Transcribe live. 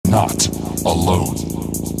not alone.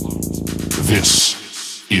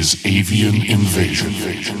 This is Avian Invasion.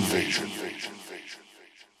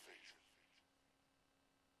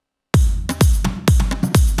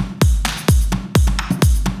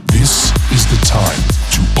 This is the time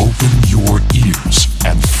to open your ears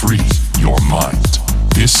and free your mind.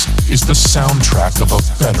 This is the soundtrack of a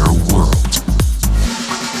better world.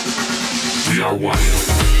 We are one.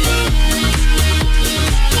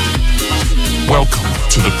 Welcome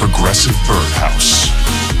to the Progressive Birdhouse.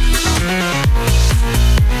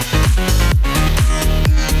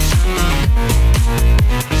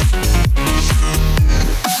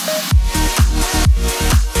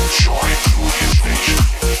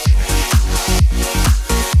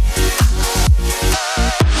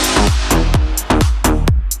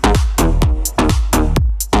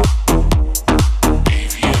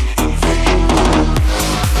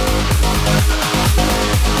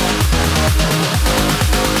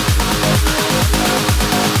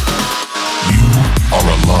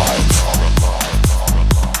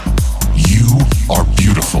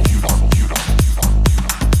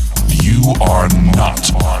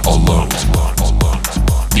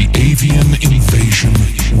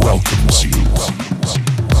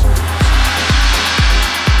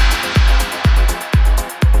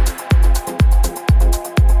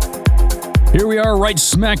 Right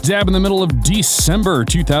smack dab in the middle of December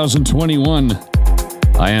 2021.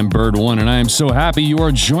 I am Bird1, and I am so happy you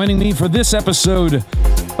are joining me for this episode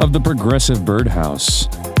of the Progressive Birdhouse.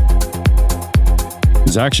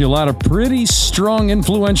 There's actually a lot of pretty strong,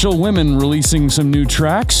 influential women releasing some new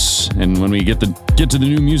tracks, and when we get to the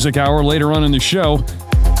new music hour later on in the show,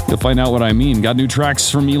 you'll find out what I mean. Got new tracks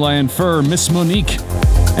from Eli and Fur, Miss Monique,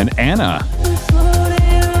 and Anna.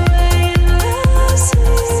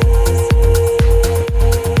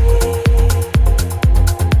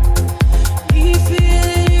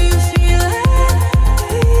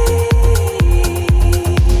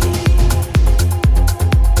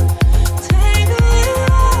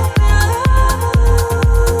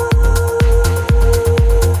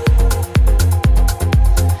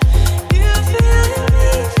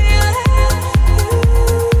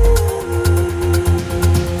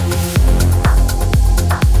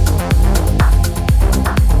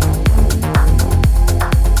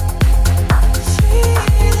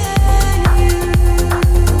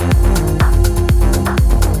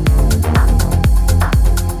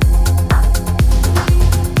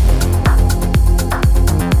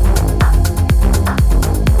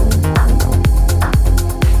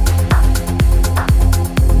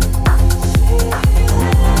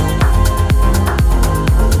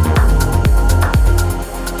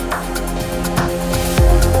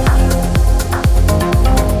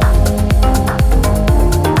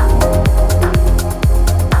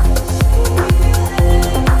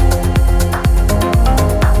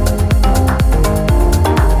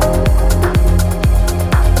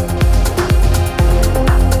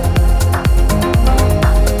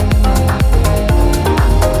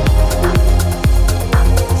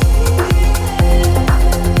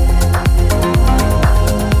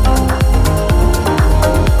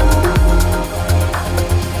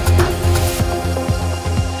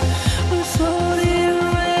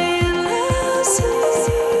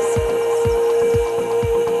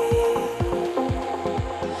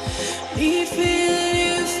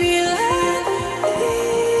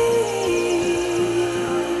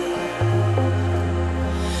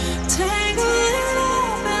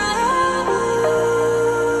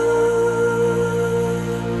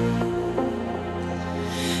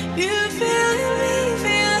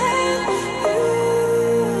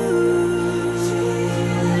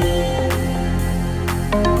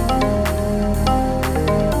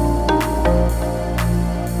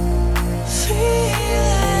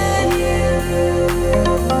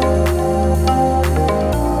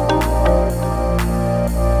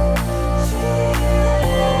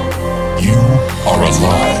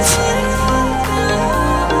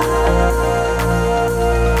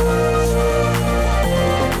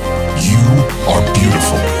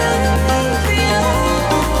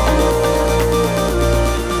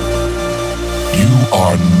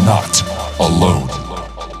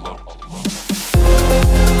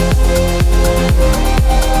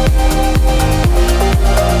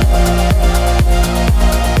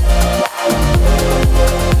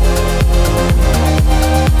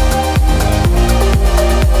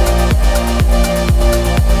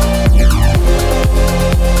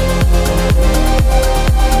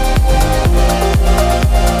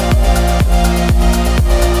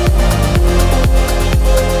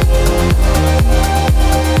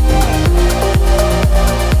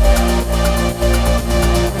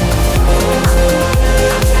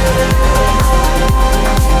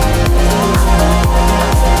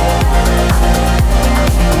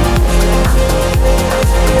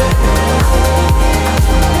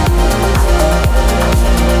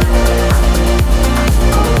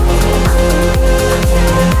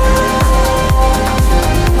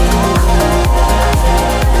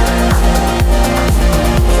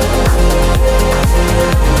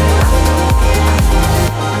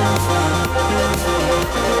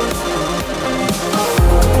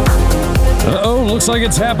 looks like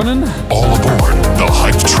it's happening. All aboard the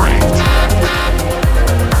hype train.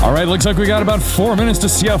 All right, looks like we got about 4 minutes to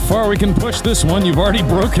see how far we can push this one. You've already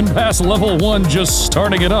broken past level 1 just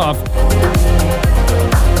starting it off.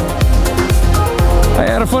 I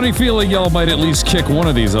had a funny feeling y'all might at least kick one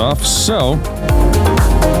of these off, so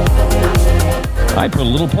I put a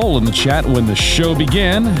little poll in the chat when the show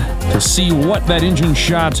began to see what that engine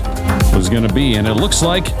shot was going to be, and it looks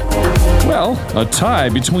like, well, a tie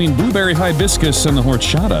between Blueberry Hibiscus and the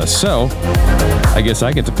Horchata, so I guess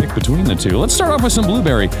I get to pick between the two. Let's start off with some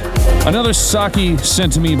Blueberry. Another sake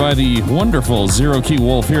sent to me by the wonderful Zero Key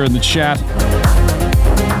Wolf here in the chat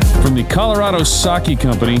from the Colorado Sake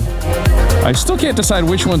Company. I still can't decide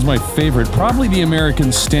which one's my favorite. Probably the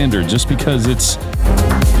American Standard, just because it's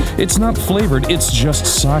not flavored, it's just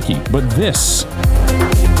sake. But this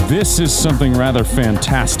is something rather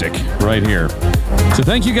fantastic right here. So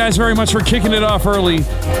thank you guys very much for kicking it off early.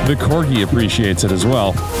 The Corgi appreciates it as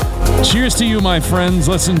well. Cheers to you, my friends.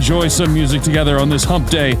 Let's enjoy some music together on this hump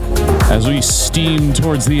day as we steam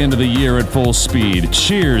towards the end of the year at full speed.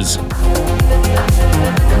 Cheers.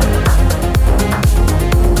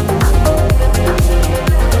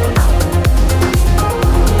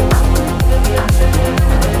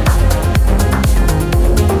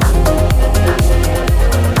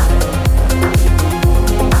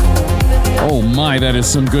 My, that is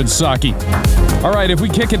some good sake. All right, if we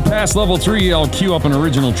kick it past level 3, I'll queue up an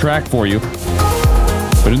original track for you.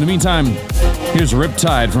 But in the meantime, here's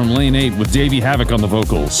Riptide from Lane 8 with Davey Havoc on the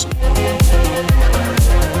vocals.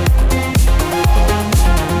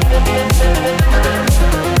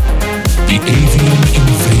 The avian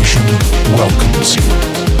invasion welcomes you.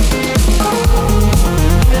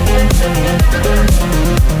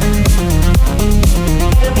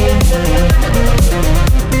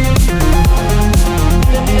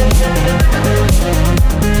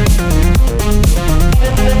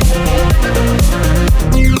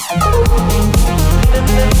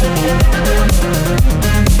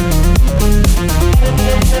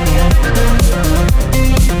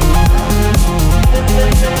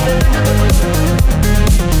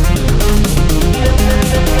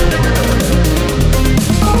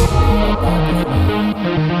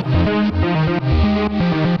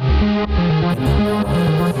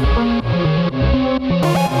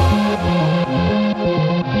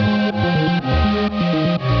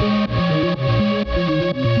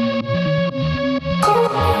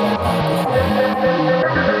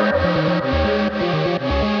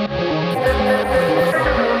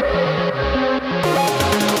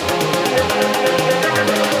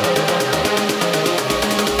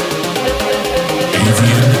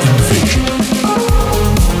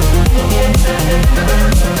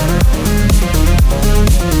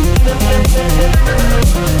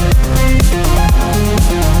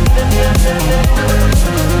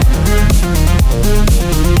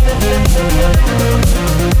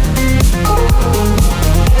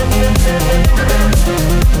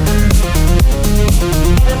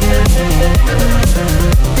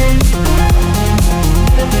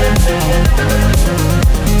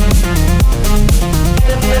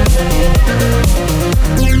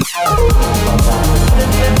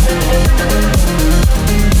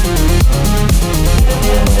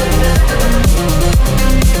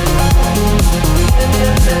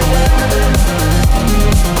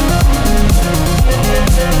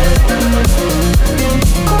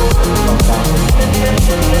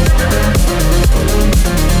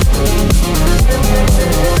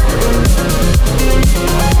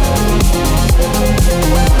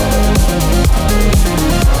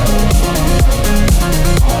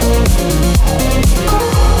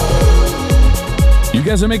 You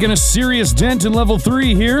guys are making a serious dent in level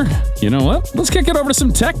 3 here. You know what? Let's kick it over to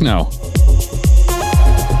some techno.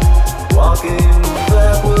 Walking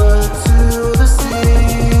backward to the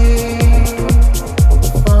sea.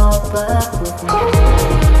 Fall back with me.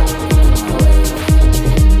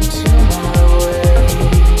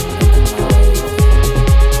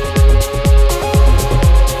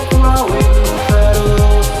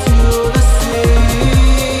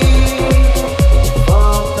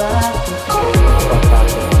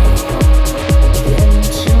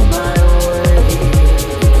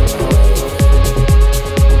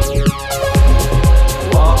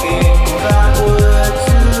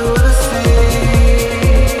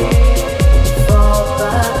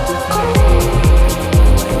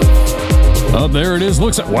 There it is.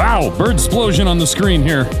 Looks like, wow, bird explosion on the screen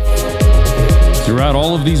here. Throughout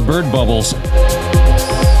all of these bird bubbles.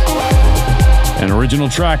 An original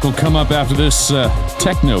track will come up after this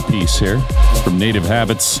techno piece here from Native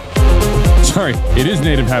Habits. Sorry, it is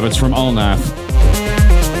Native Habits from Alnath.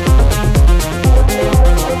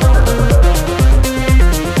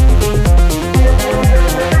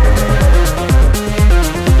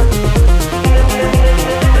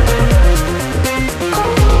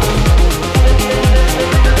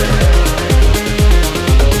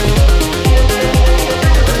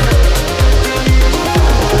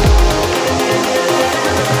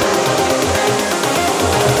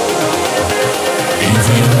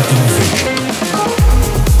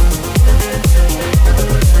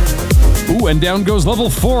 and down goes level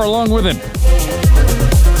 4 along with it.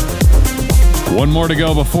 One more to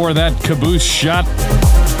go before that caboose shot.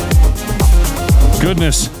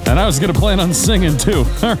 Goodness, and I was going to plan on singing too.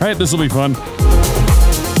 All right, this will be fun.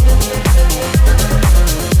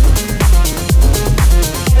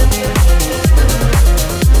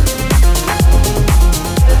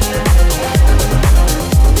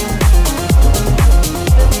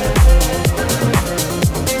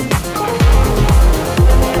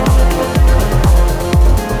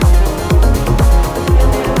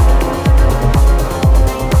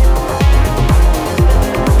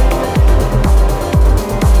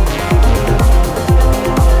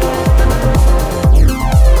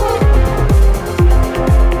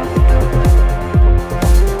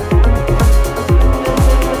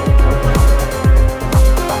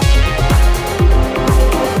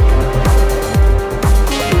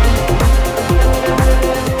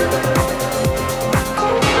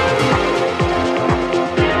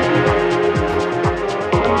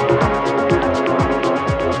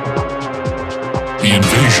 The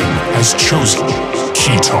invasion has chosen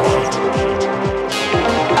Keytar.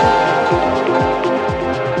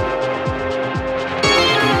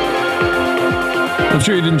 I'm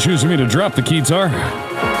sure you didn't choose me to drop the Keytar,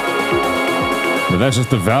 but that's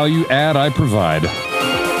just the value add I provide.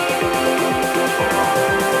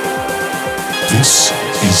 This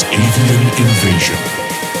is Avian Invasion.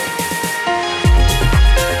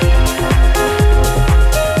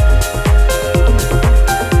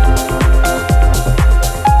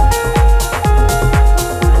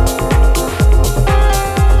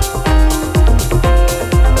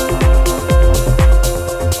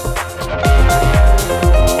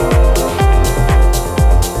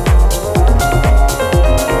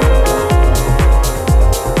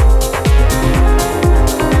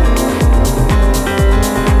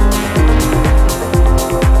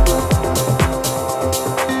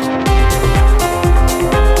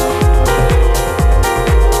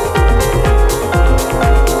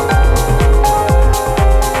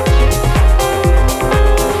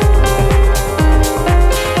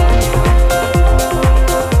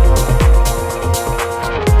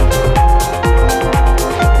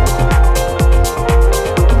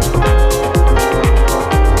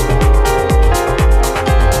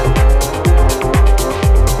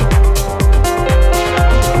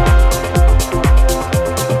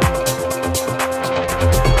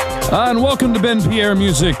 And welcome to Ben Pierre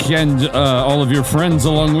Music and all of your friends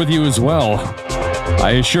along with you as well.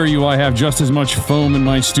 I assure you I have just as much foam in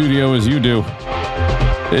my studio as you do.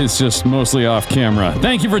 It's just mostly off camera.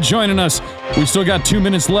 Thank you for joining us. We still got 2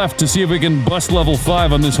 minutes left to see if we can bust level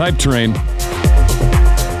 5 on this hype train.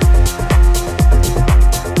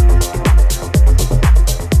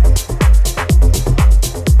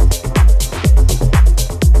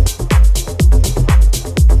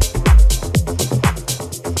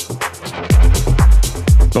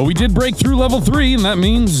 But we did break through level 3, and that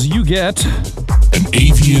means you get an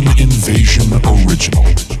Avian Invasion original.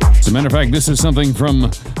 As a matter of fact, this is something from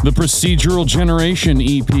the Procedural Generation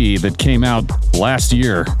EP that came out last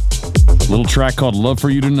year. A little track called Love For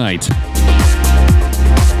You Tonight.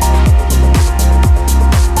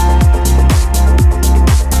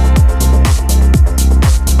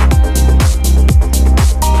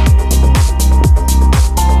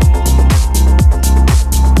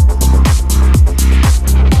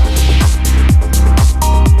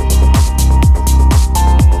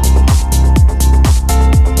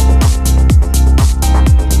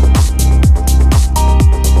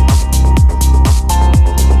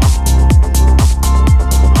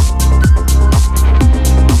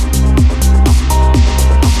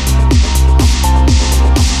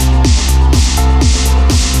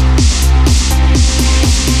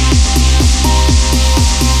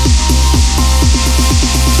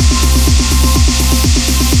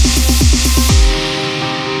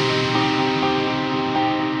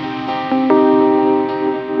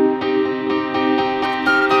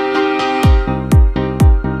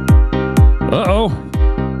 Uh-oh.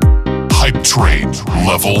 Hype Train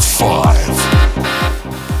Level 5.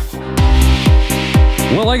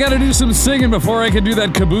 Well, I gotta do some singing before I can do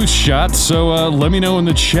that caboose shot, so let me know in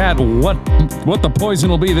the chat what the poison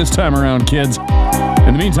will be this time around, kids.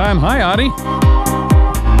 In the meantime, hi, Adi.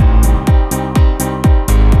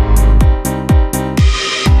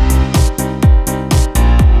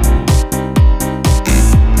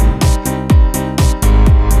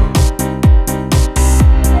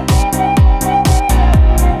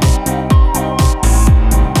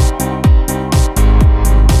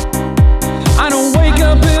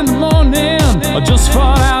 I just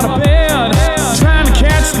fall out of bed, trying to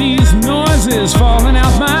catch these noises falling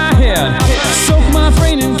out my head. head. Soak my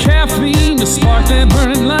brain in caffeine to spark that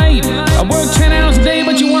burning light. I work 10 hours a day,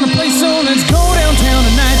 but you wanna play, so let's go downtown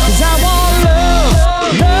tonight. Cause I want love,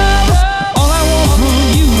 love. All I want from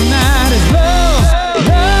you tonight is love,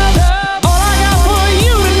 love. All I got for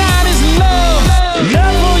you tonight is love,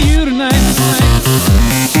 love for you tonight.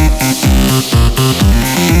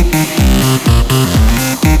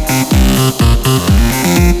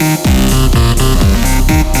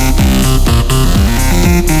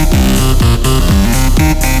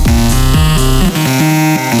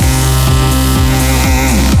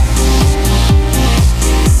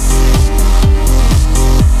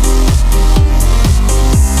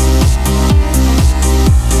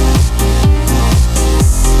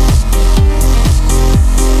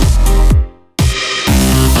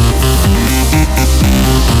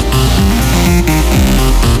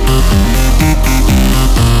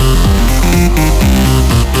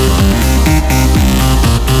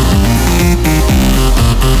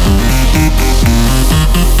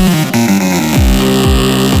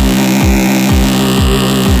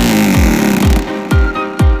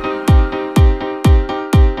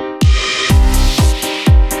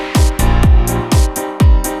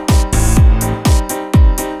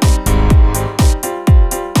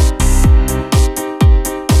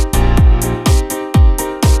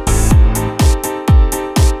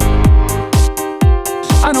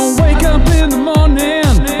 I don't wake up in the morning,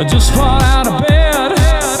 I just fall out of bed,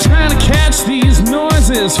 trying to catch these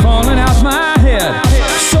noises falling out my head.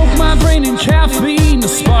 Soak my brain in caffeine to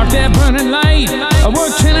spark that burning light. I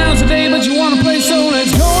work 10 hours a day, but you wanna play, so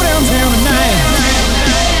let's go downtown tonight.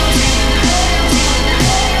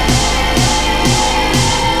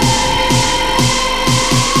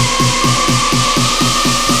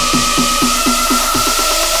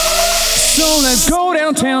 So let's go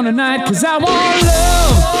downtown tonight, cause I want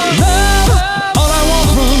love, love. All I want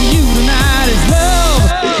from you tonight is love,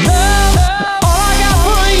 love. All I got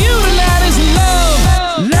for you tonight is love,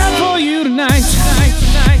 love for you tonight.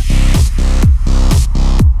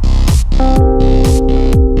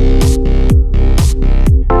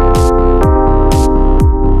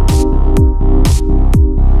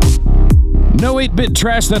 No 8-bit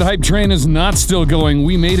trash, that hype train is not still going.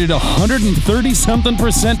 We made it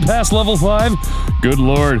 130-something% past level 5. Good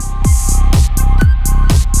lord.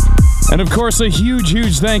 And of course, a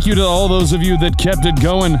huge thank you to all those of you that kept it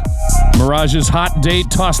going. Mirage's hot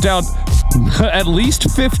date tossed out at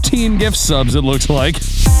least 15 gift subs, it looks like.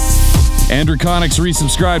 Andrew Connick's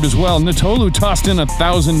resubscribed as well. Natolu tossed in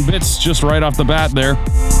 1,000 bits just right off the bat there.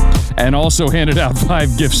 And also handed out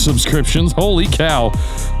 5 gift subscriptions. Holy cow.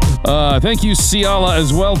 Thank you, Ciala,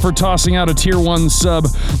 as well, for tossing out a tier 1 sub.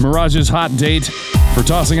 Mirage's hot date for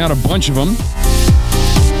tossing out a bunch of them.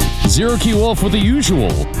 Zero Key Wolf with the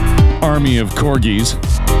usual army of corgis.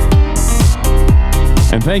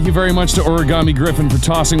 And thank you very much to Origami Griffin for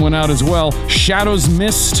tossing one out as well. Shadows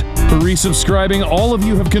Mist for resubscribing. All of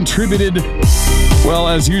you have contributed, well,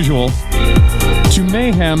 as usual, to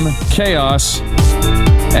mayhem, chaos,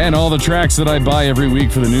 and all the tracks that I buy every week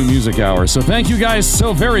for the new music hour. So thank you guys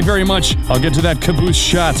so very much. I'll get to that caboose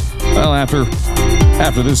shot, well, after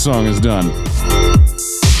this song is done.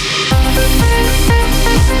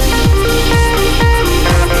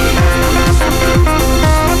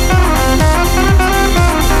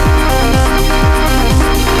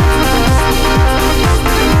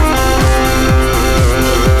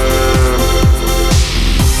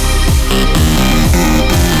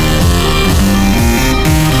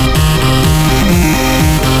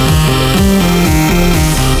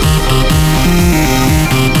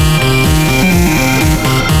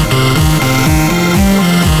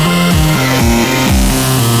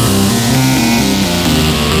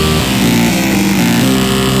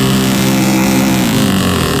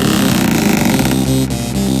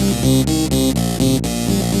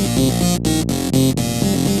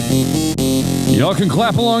 Y'all can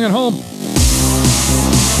clap along at home.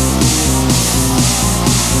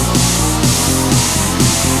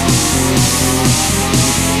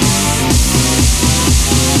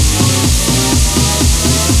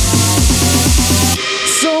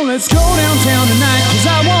 So let's go downtown tonight, cause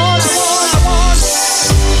I want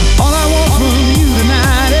all I want from you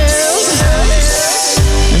tonight is,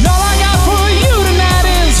 and all I got for you tonight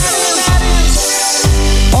is,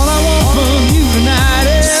 all I want from you tonight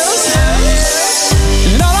is,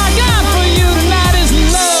 and all I got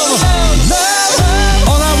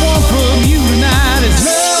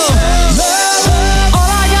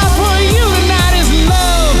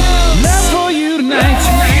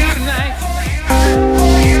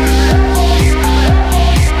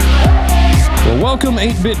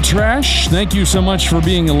 8-Bit Trash. Thank you so much for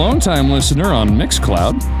being a longtime listener on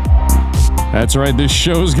Mixcloud. That's right, this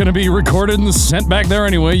show is going to be recorded and sent back there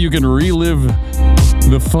anyway. You can relive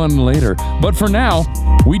the fun later. But for now,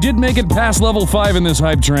 we did make it past level 5 in this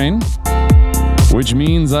hype train, which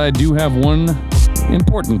means I do have one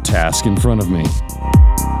important task in front of me.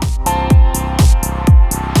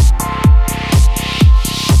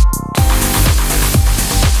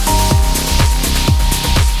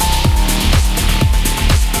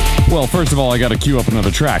 Well, first of all, I gotta queue up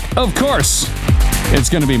another track. Of course! It's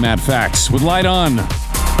gonna be Mad Facts with Light On,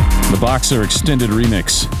 the Boxer Extended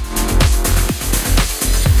Remix.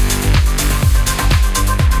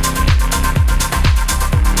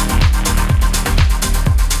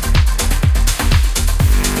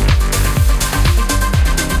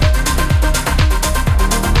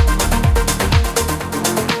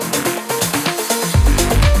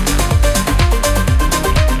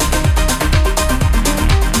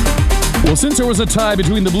 Well, since there was a tie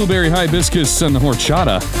between the Blueberry Hibiscus and the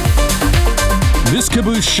Horchata, this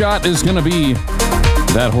caboose shot is going to be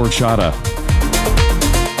that Horchata.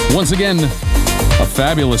 Once again, a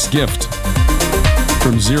fabulous gift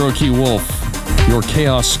from Zero Key Wolf, your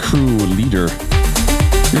Chaos Crew leader,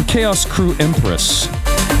 your Chaos Crew Empress.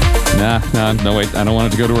 No, wait, I don't want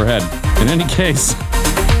it to go to her head. In any case,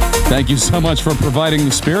 thank you so much for providing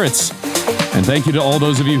the spirits, and thank you to all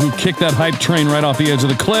those of you who kicked that hype train right off the edge of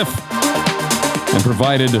the cliff and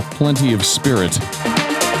provided plenty of spirit.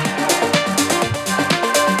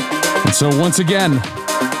 And so once again,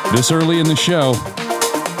 this early in the show,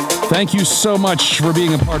 thank you so much for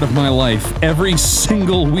being a part of my life. Every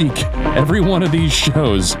single week, every one of these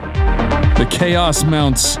shows, the chaos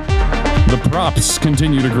mounts, the props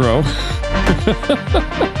continue to grow.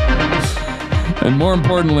 And more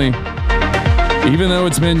importantly, even though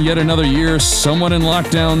it's been yet another year, somewhat in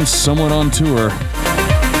lockdown, somewhat on tour,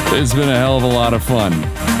 it's been a hell of a lot of fun.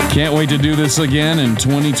 Can't wait to do this again in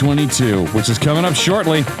 2022, which is coming up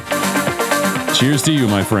shortly. Cheers to you,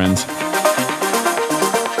 my friends.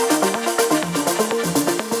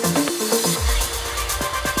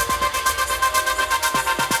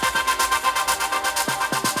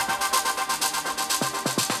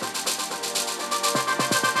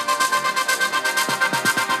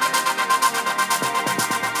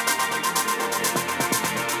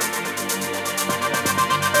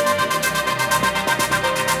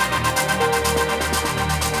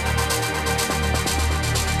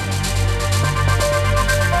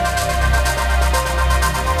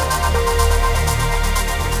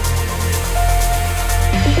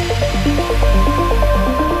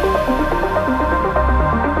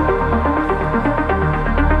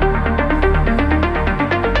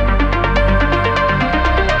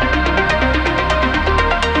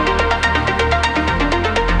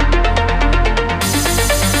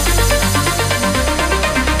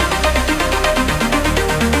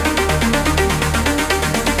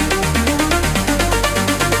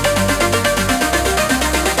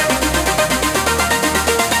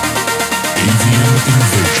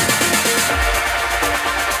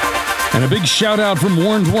 And a big shout out from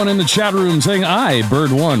Warned One in the chat room saying, I,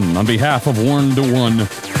 Bird One, on behalf of Warned One,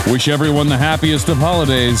 wish everyone the happiest of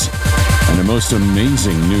holidays and the most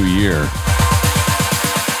amazing new year.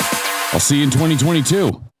 I'll see you in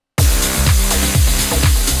 2022.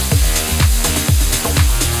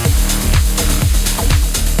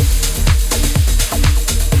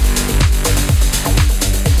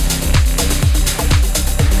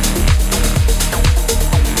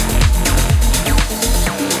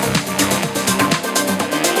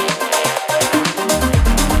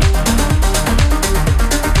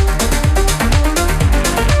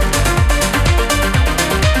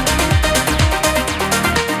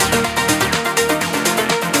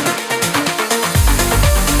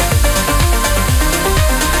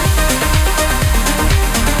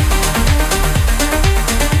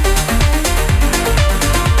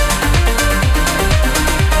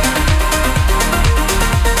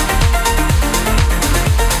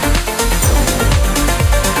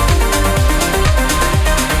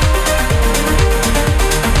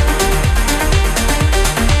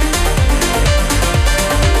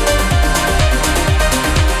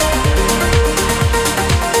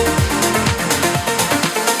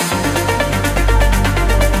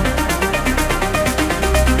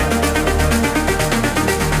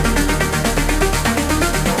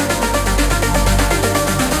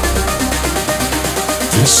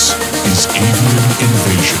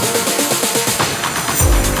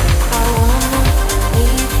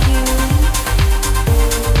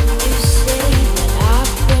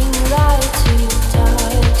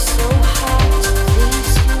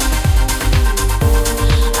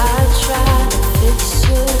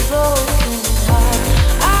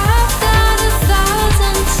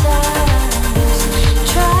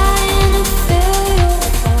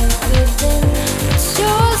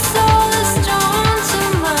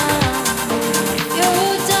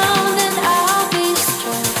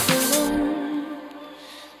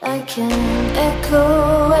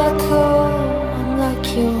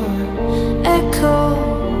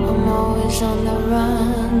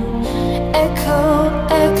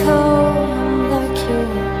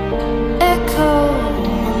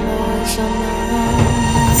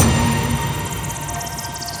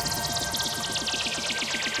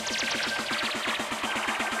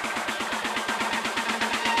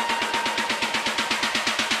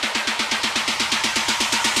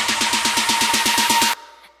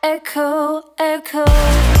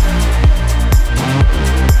 echo.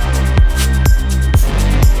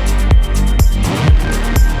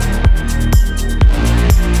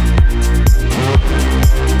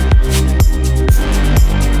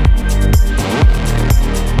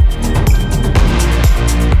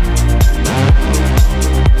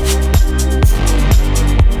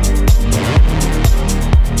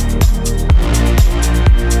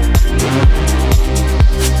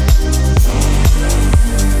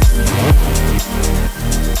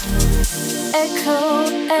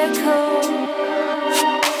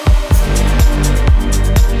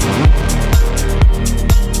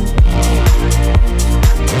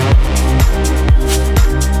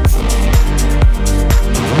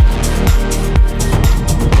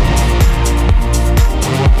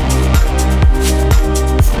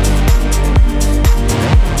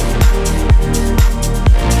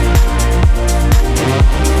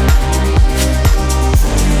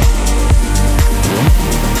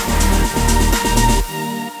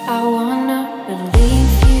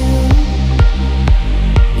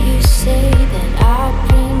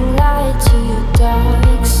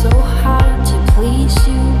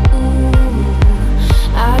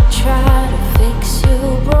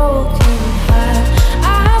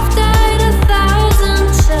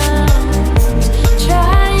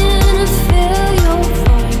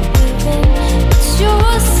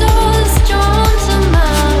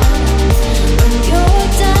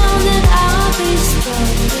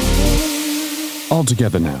 All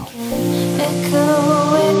together now. Echo,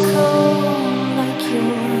 echo, like you.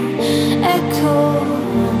 Echo,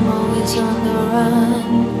 I'm always on the run.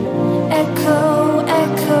 Echo,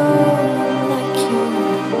 echo, like you.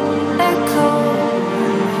 Echo,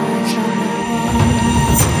 I'm always on the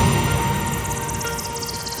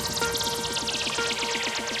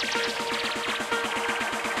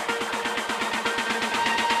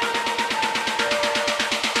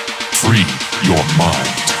Free your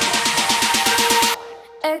mind.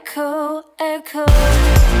 echo, echo.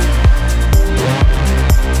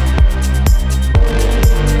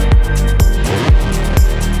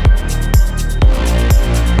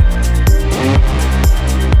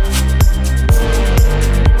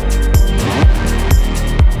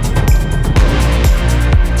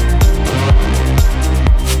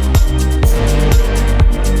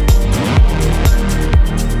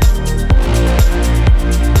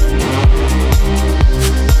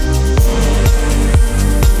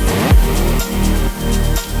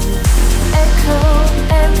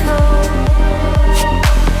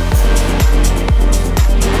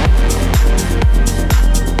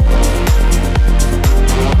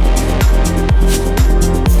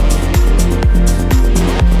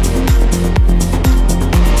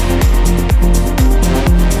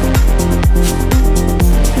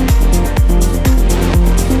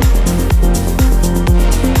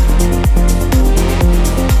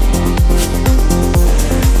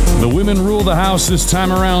 Rule the house this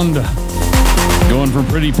time around. Going from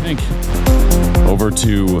Pretty Pink over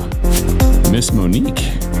to Miss Monique.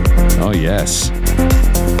 Oh, yes.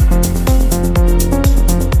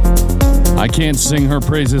 I can't sing her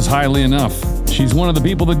praises highly enough. She's one of the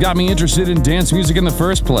people that got me interested in dance music in the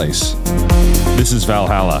first place. This is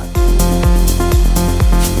Valhalla.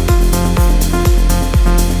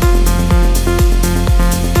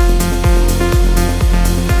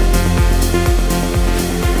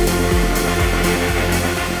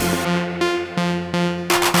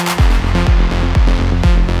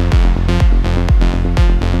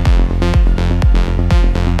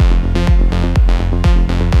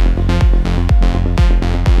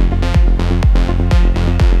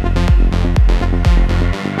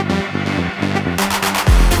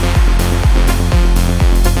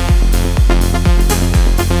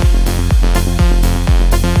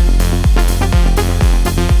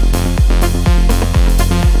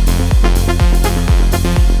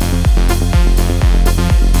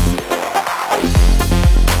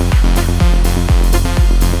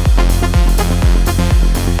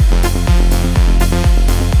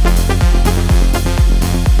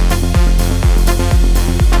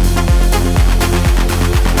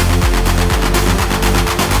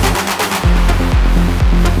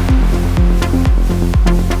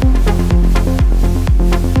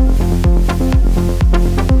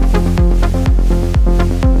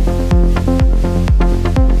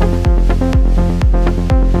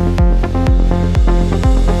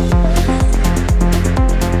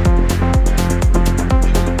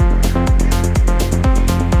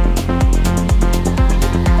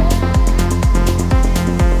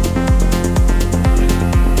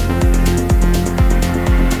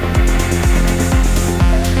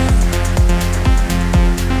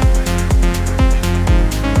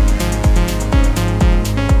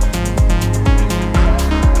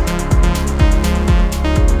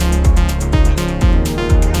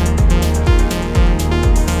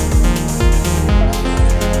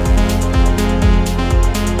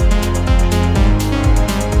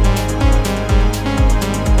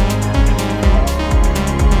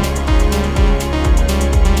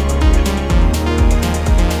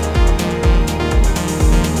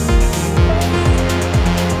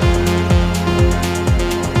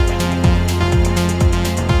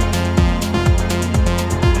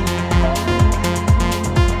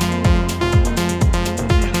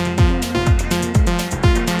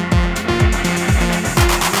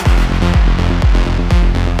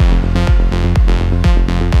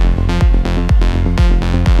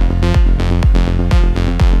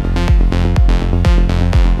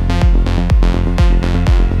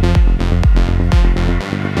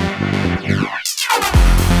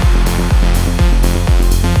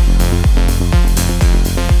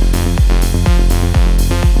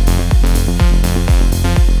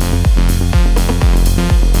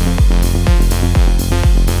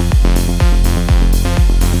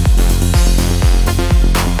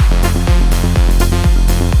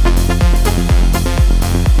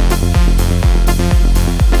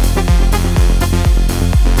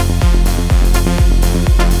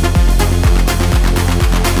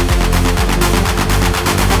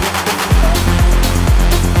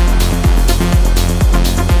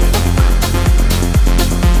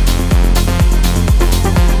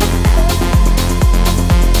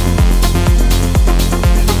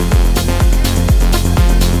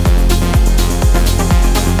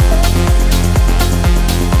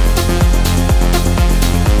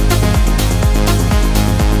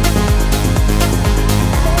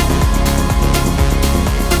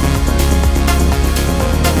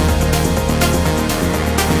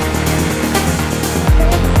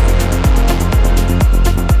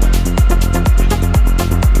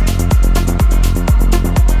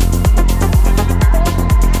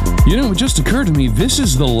 You know, it just occurred to me, this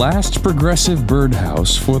is the last progressive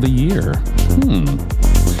Birdhouse for the year.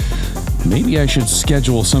 Maybe I should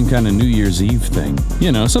schedule some kind of New Year's Eve thing.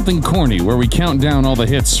 You know, something corny where we count down all the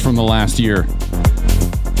hits from the last year.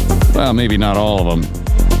 Well, maybe not all of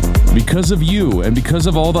them. Because of you and because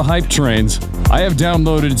of all the hype trains, I have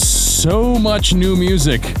downloaded so much new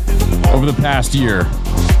music over the past year.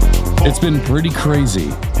 It's been pretty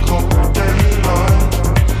crazy.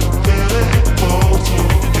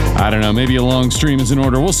 I don't know, maybe a long stream is in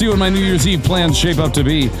order. We'll see what my New Year's Eve plans shape up to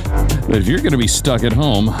be. But if you're going to be stuck at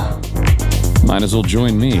home, might as well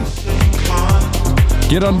join me.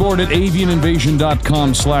 Get on board at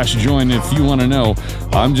avianinvasion.com/join if you want to know.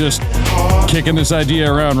 I'm just kicking this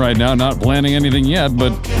idea around right now, not planning anything yet,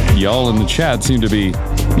 but y'all in the chat seem to be,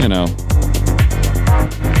 you know,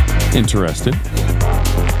 interested.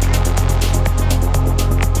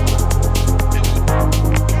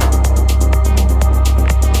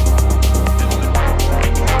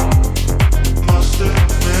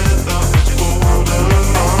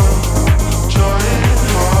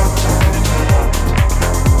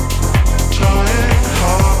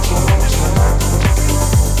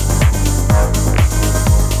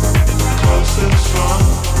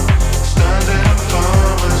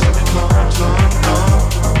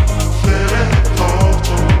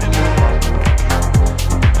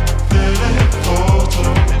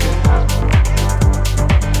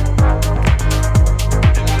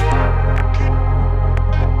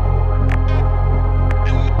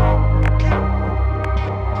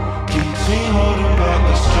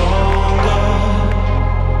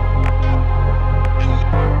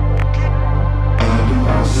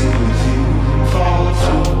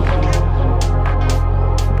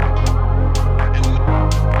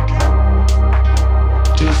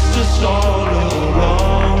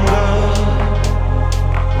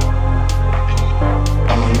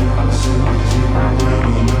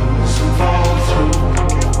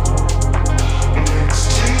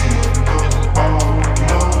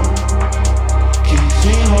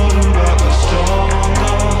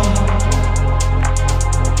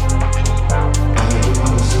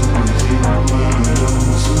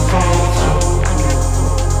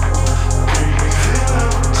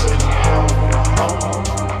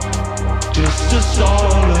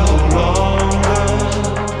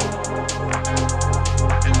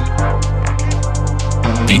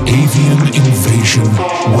 The Avian Invasion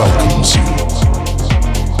welcomes you.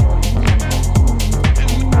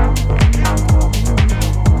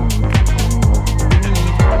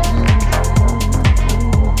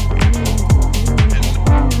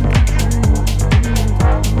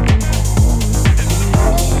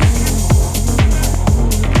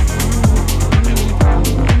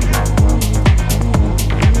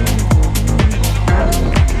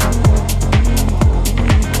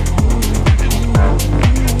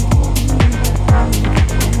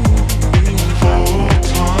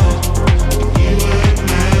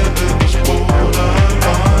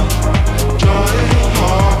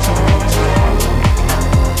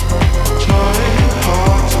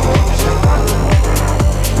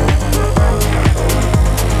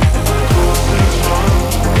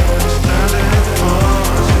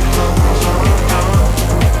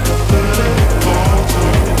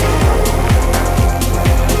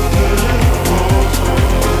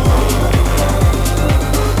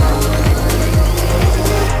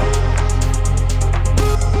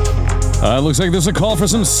 Looks like there's a call for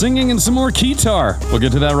some singing and some more guitar. We'll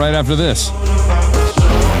get to that right after this.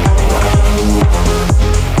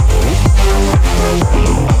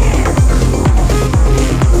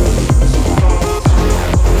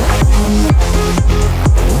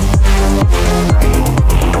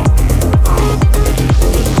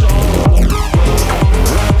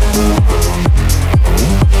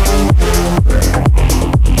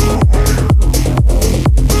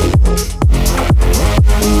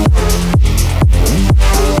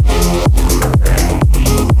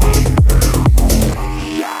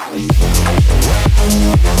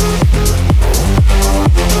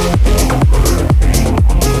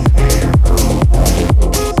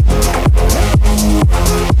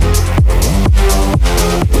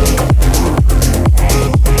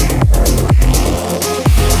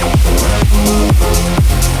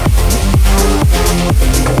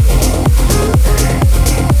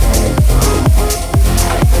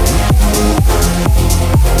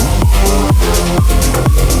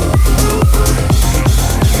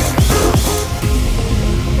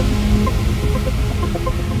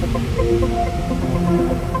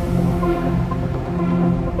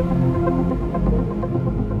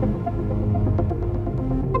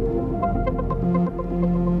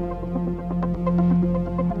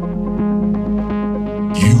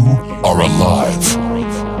 You are alive.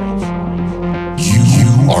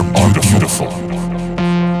 You are beautiful.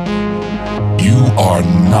 You are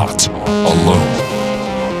not alone.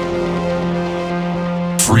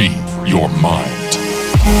 Free your mind.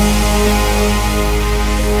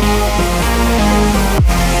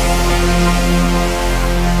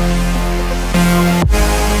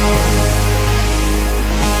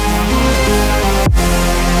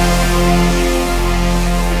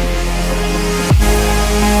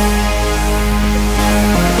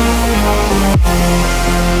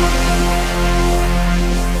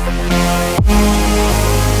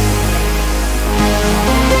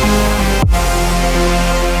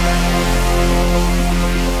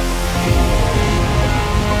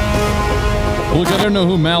 Look, I don't know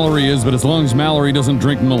who Mallory is, but as long as Mallory doesn't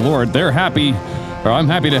drink Malort, they're happy, or I'm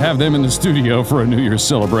happy to have them in the studio for a New Year's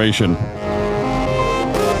celebration.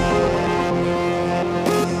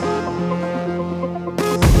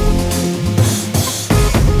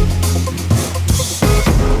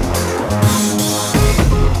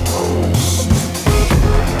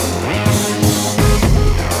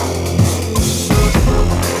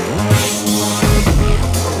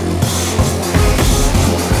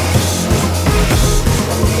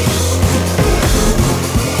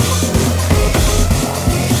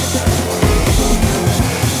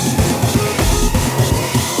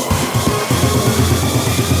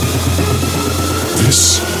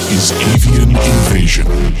 Avian invasion.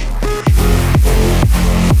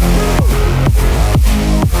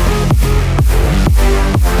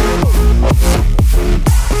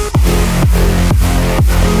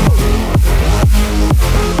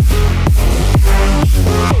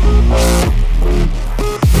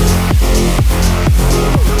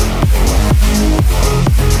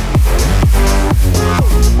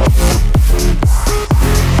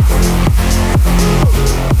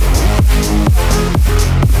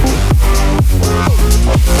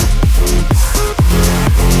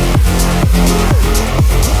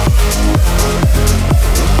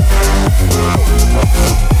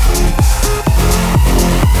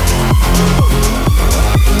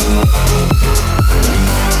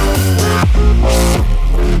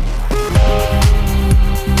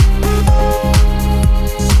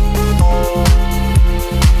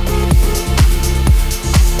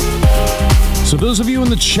 So those of you in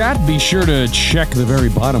the chat, be sure to check the very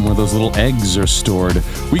bottom where those little eggs are stored.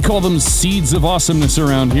 We call them seeds of awesomeness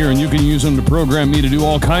around here, and you can use them to program me to do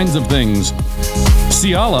all kinds of things.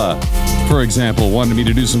 Ciala, for example, wanted me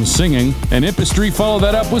to do some singing, and Impistry followed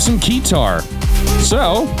that up with some keytar.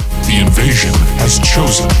 So, the invasion has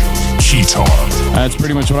chosen keytar. That's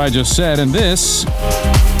pretty much what I just said, and this...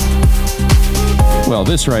 well,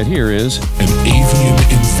 this right here is... an Avian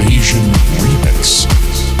Invasion remix.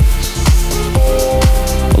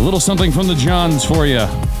 A little something from the Johns for you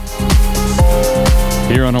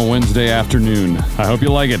here on a Wednesday afternoon. I hope you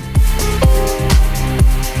like it.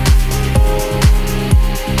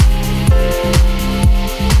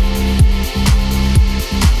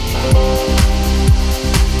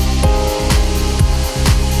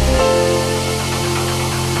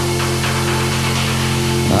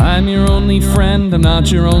 I'm your only friend, I'm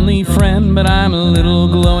not your only friend, but I'm a little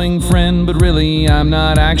glowing friend, but really I'm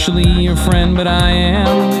not actually your friend, but I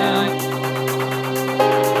am.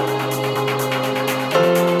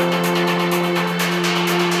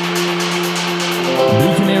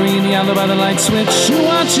 Blue canary in the yellow by the light switch, who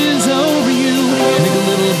watches over you. Make a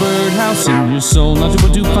little birdhouse in your soul, not to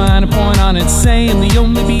put too fine a point on it, saying the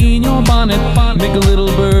only bee in your bonnet. Make a little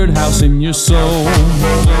birdhouse in your soul.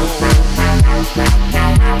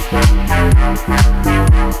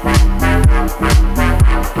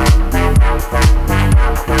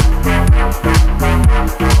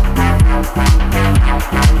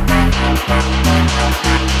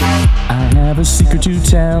 I have a secret to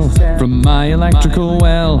tell from my electrical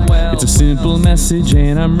well. It's a simple message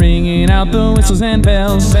and I'm ringing out the whistles and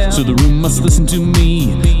bells. So the room must listen to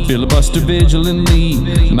me, filibuster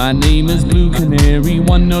vigilantly. My name is Blue Canary,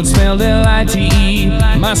 one note spelled L-I-T-E.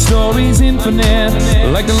 My story's infinite,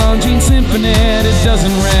 like the Longines Symphony, it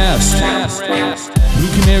doesn't rest.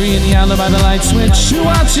 Blue canary in the island by the light switch, who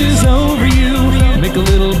watches over you. Make a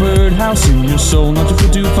little birdhouse in your soul, not to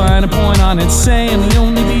put too fine a point on it, saying the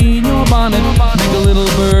only bee in your bonnet. Make a little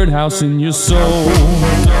birdhouse in your soul.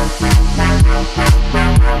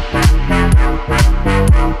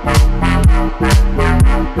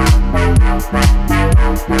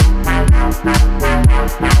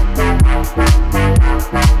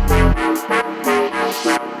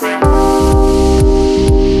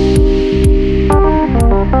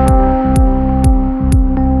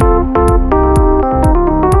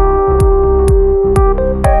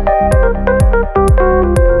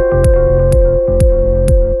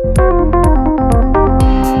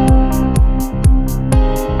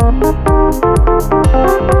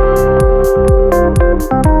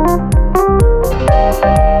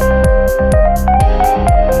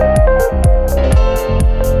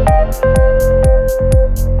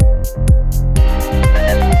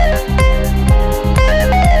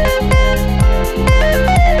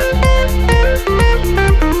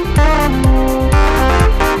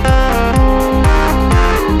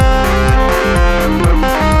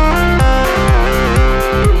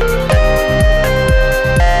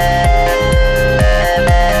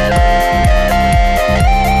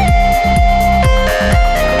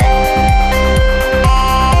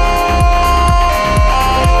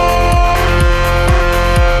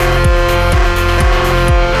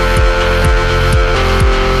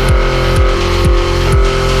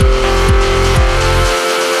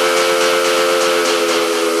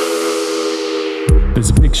 There's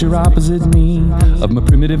a picture opposite me of my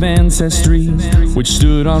primitive ancestry, which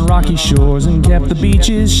stood on rocky shores and kept the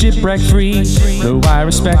beaches shipwreck-free. Though I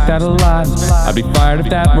respect that a lot, I'd be fired if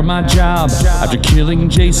that were my job. After killing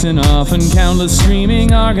Jason off and countless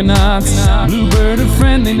screaming Argonauts, bluebird of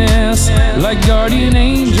friendliness, like guardian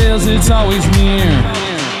angels, it's always near.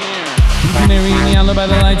 Canary in the yellow by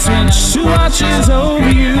the light switch, who watches over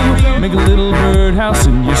you. Make a little birdhouse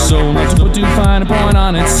in your soul, not to put too fine a point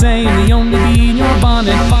on it, saying the only bee in your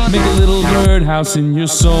bonnet. Make a little birdhouse in your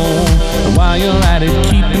soul, and while you're at it,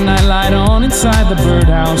 keep the nightlight on inside the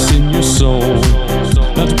birdhouse in your soul.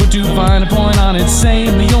 Not to put too fine a point on it,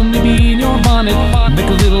 saying the only bee in your bonnet. Make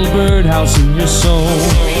a little birdhouse in your soul,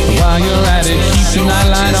 and while you're at it, keep the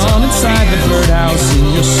nightlight on inside the birdhouse in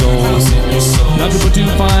your soul. Not to put too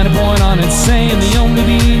fine a point on it, saying the only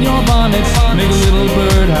bee in your bonnet. Make a little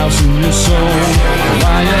birdhouse in your soul, and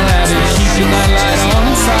while you're at it, keep the nightlight on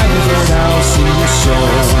inside the birdhouse in your soul.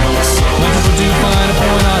 Not to put too fine a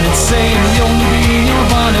point on it, saying the only bee in your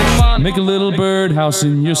bonnet. Make a little birdhouse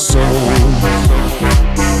in your soul.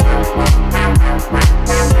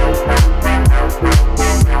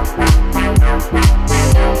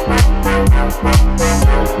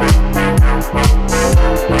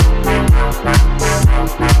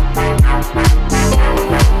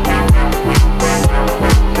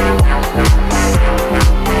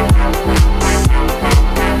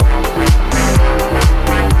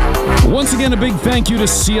 Once again, a big thank you to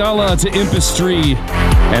Ciala, to Impistry,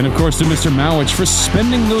 and of course to Mr. Mowich for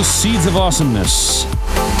spending those seeds of awesomeness.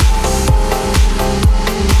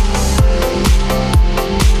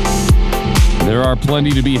 There are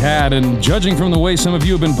plenty to be had, and judging from the way some of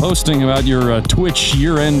you have been posting about your Twitch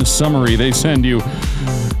year-end summary they send you,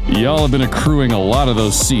 y'all have been accruing a lot of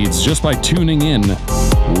those seeds just by tuning in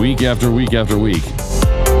week after week after week.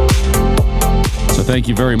 So thank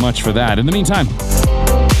you very much for that. In the meantime,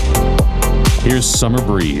 here's Summer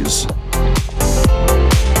Breeze.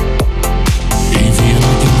 Avian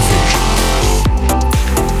Invasion.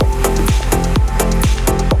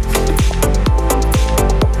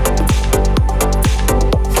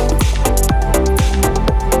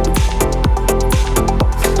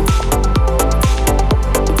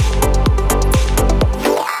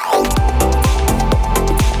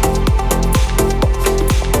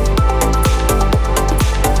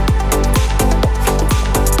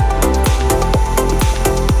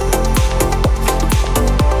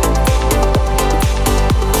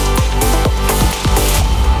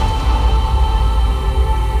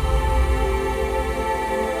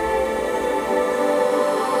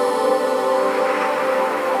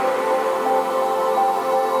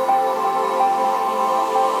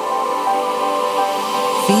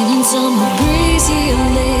 Feeling summer breezy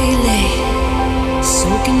lately,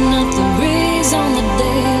 soaking up the rays on the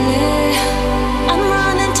daily. I'm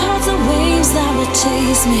running towards the waves that will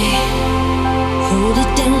chase me. Hold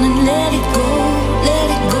it down and let it go, let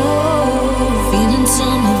it go. Feeling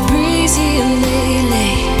summer breezy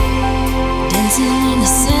lately, dancing in the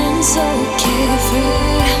sand so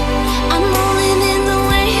carefree. I'm rolling in the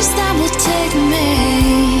waves that will take me.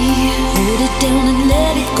 Hold it down and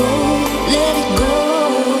let it go, let it go.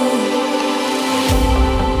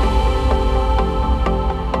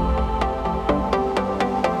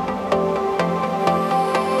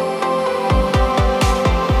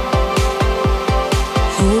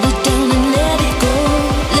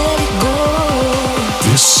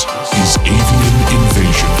 This is Avian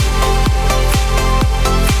Invasion.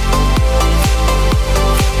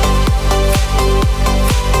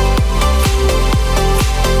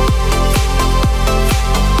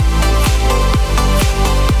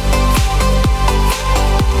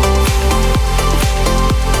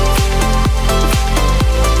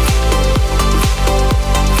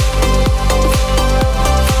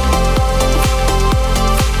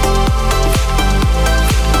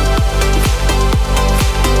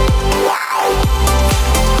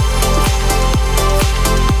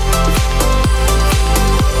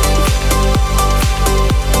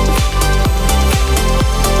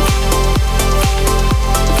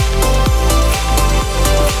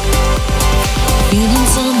 Feeling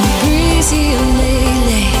summer breezy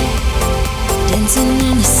lately, dancing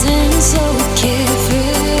in the sand so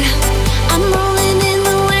carefree. I'm rolling in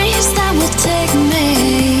the waves that will take me.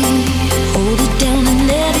 Hold it down and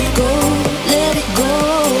let it go, let it go.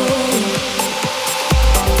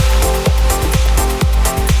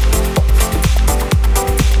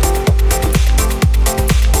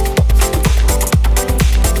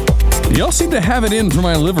 Y'all seem to have it in for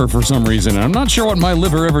my liver for some reason, and I'm not sure what my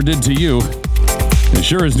liver ever did to you. It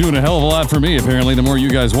sure is doing a hell of a lot for me, apparently, the more you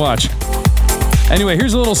guys watch. Anyway,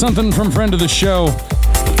 here's a little something from friend of the show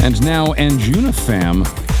and now Anjuna fam,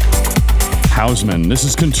 Hausman. This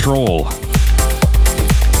is Control.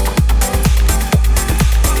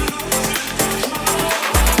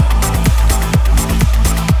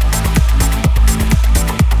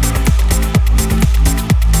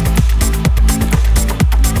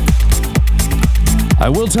 I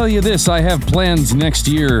will tell you this, I have plans next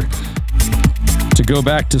year to go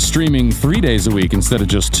back to streaming 3 days a week instead of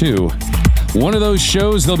just 2. One of those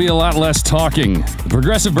shows, there'll be a lot less talking. The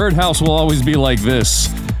Progressive Birdhouse will always be like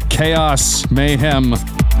this. Chaos, mayhem,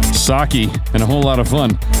 sake, and a whole lot of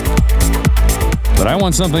fun. But I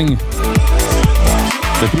want something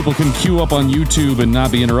that people can queue up on YouTube and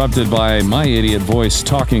not be interrupted by my idiot voice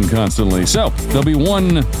talking constantly. So, there'll be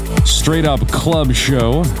one straight-up club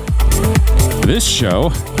show, this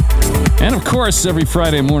show, and of course, every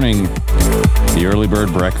Friday morning, the Early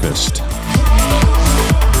Bird Breakfast.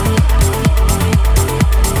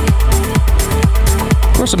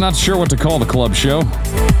 Of course, I'm not sure what to call the club show.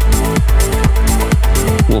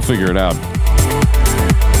 We'll figure it out.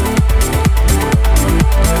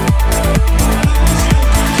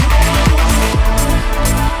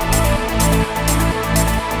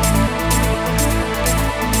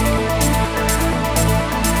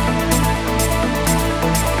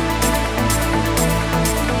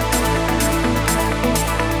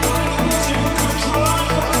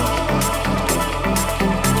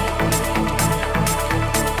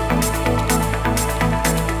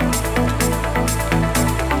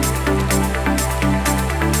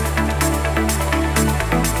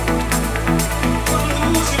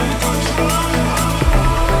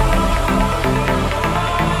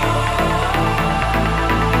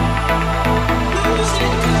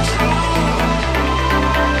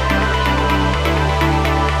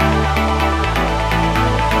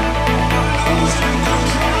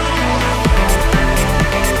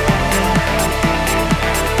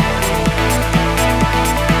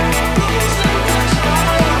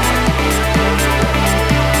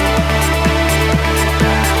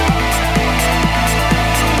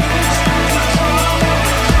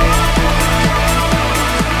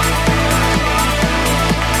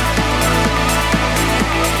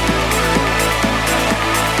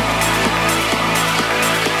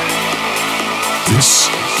 This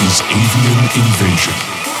is Avian Invasion.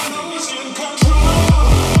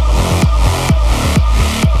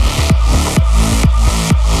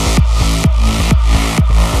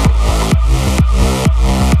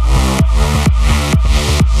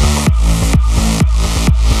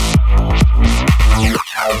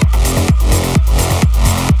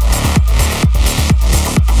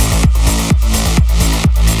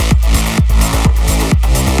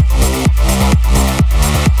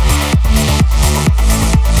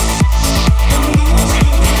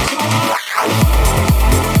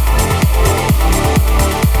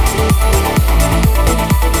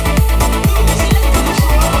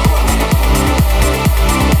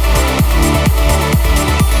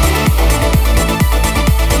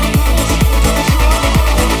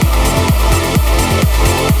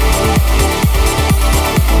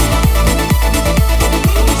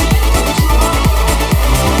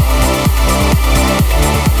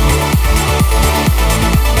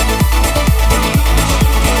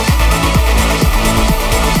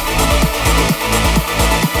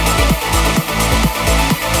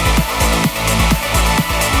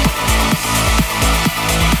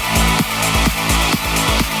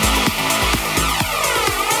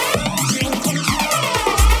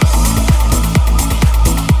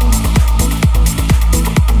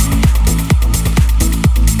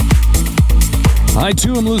 I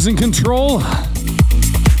too am losing control.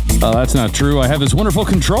 Oh, that's not true. I have this wonderful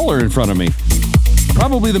controller in front of me.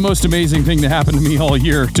 Probably the most amazing thing to happen to me all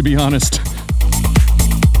year, to be honest.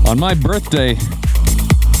 On my birthday,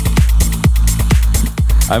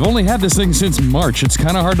 I've only had this thing since March. It's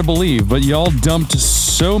kind of hard to believe, but y'all dumped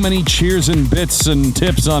so many cheers and bits and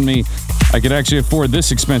tips on me, I could actually afford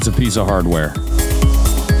this expensive piece of hardware.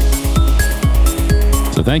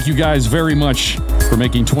 So thank you guys very much for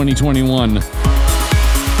making 2021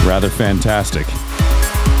 rather fantastic.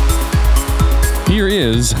 Here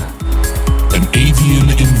is an Avian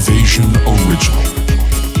Invasion original.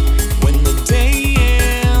 When the day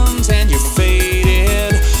ends and you're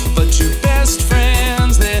faded, but your best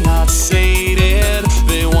friends, they're not sated.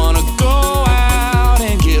 They wanna go out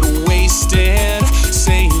and get wasted,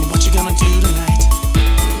 saying what you gonna do tonight.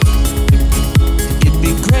 It'd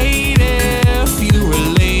be great if you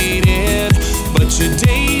related, but your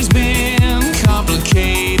day's been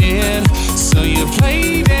complicated, so you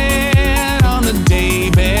played it on the day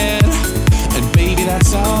bed. And baby,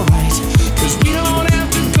 that's alright, 'cause we don't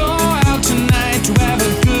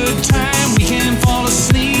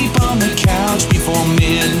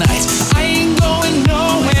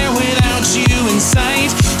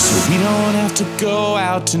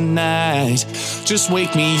tonight. Just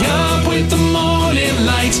wake me up with the morning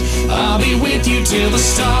light. I'll be with you till the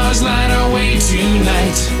stars light our way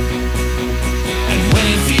tonight. And when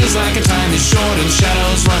it feels like a time is short and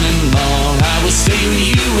shadows running long, I will stay with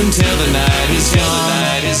you until the night is gone. The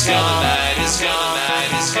night is gone. The night is gone. The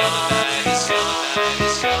night is gone. The night is gone. The night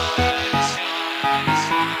is gone.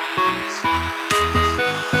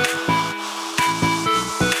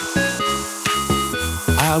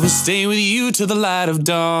 I will stay with you till the light of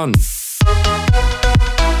dawn.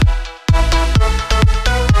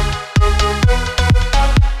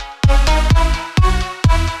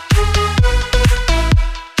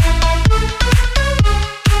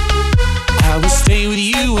 I will stay with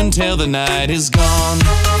you until the night is gone.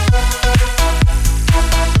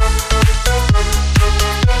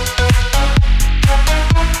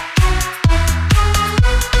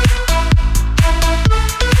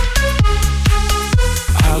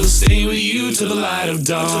 Stay with you till the light of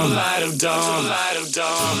dawn. Till the light of dawn. Light of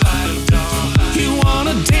dawn. Light of dawn. You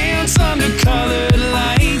wanna dance under colored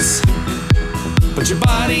lights, but your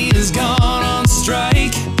body is gone on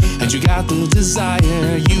strike. And you got the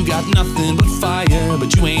desire, you got nothing but fire,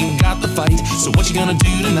 but you ain't got the fight. So what you gonna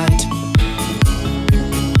do tonight?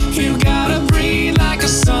 You gotta breathe like a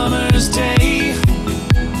summer's day,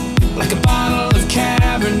 like a bottle of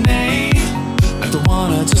Cabernet, like the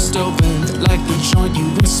one I just opened, like the joint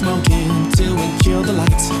you've been smoking till we kill the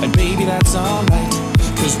lights. And baby, that's alright,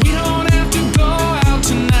 cause we don't have to go out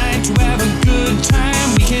tonight to have a good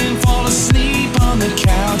time. We can fall asleep on the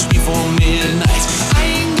couch before midnight. I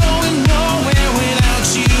ain't going nowhere without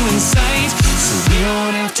you in sight, so we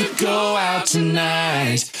don't have to go out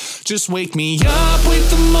tonight. Just wake me up with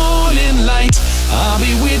the morning light. I'll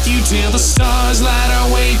be with you till the stars light our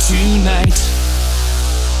way tonight.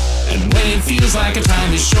 And when it feels like a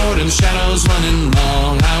time is short and shadows running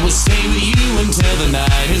long, I will stay with you until the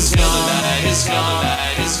night is gone. The night is gone. The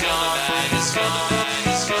night is gone. The night is gone. The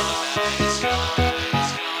night is gone. The night is gone.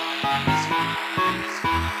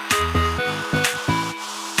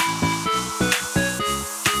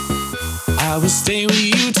 I will stay with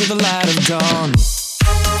you till the light of dawn.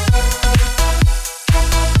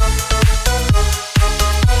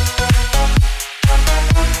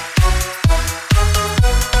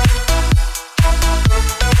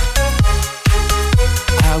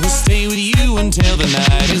 Stay with you until the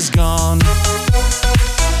night is gone.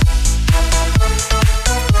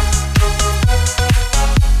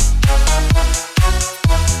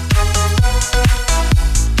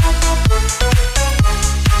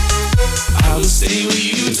 I will stay with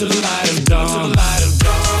you till the light of dawn. Till the light of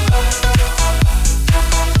dawn.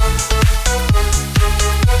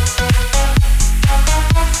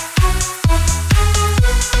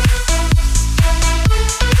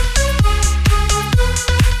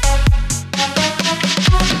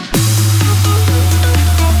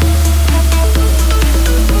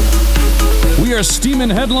 We are steaming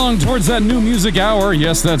headlong towards that new music hour.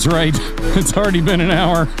 Yes, that's right. It's already been an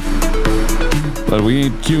hour. But we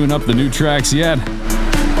ain't queuing up the new tracks yet.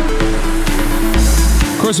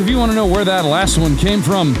 Of course, if you want to know where that last one came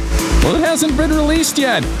from, well, it hasn't been released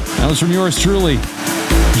yet. That was from yours truly.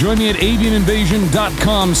 Join me at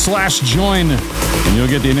avianinvasion.com/join, and you'll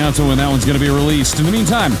get the announcement when that one's going to be released. In the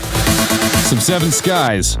meantime, some Seven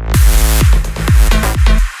Skies.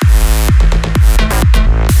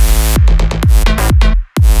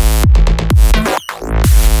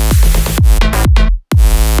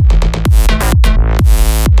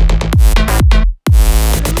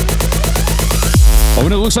 Oh,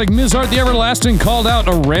 and it looks like Ms. Art the Everlasting called out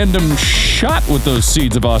a random shot with those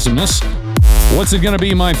seeds of awesomeness. What's it gonna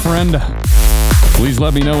be, my friend? Please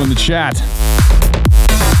let me know in the chat.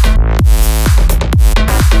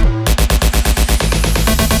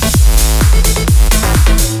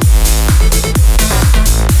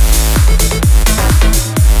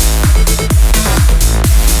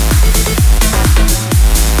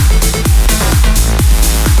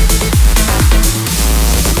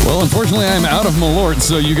 Well, unfortunately, I'm out of Malort,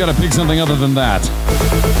 so you gotta pick something other than that.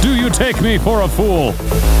 Do you take me for a fool?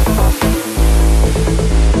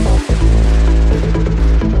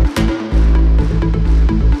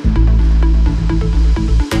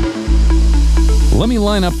 Let me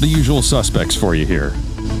line up the usual suspects for you here.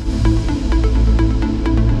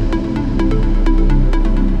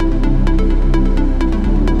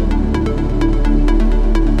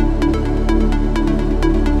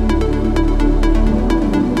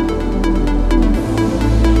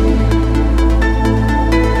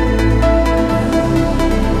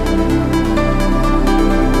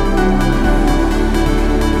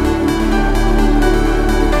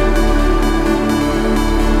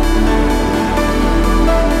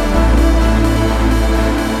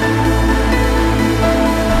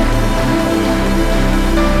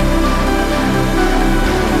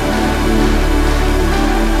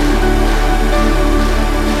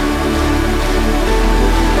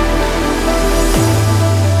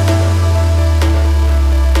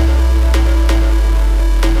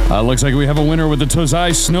 Looks like we have a winner with the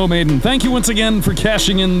Tozai Snow Maiden. Thank you once again for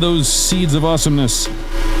cashing in those seeds of awesomeness.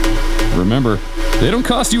 Remember, they don't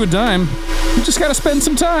cost you a dime. You just gotta spend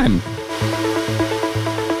some time.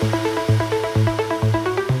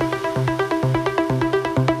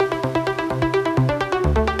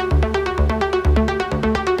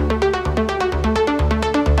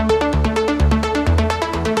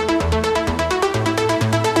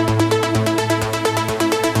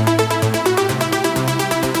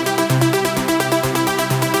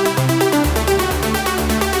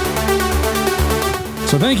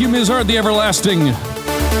 So thank you, Ms. Art the Everlasting,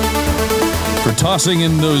 for tossing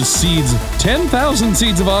in those seeds. 10,000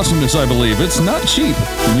 seeds of awesomeness, I believe. It's not cheap.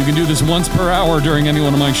 And you can do this once per hour during any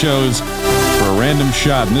one of my shows for a random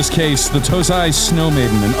shot. In this case, the Tozai Snow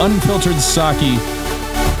Maiden, an unfiltered sake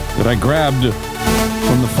that I grabbed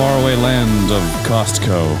from the faraway land of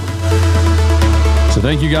Costco. So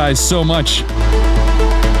thank you guys so much.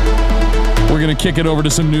 We're gonna kick it over to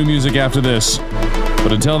some new music after this.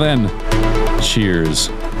 But until then, cheers.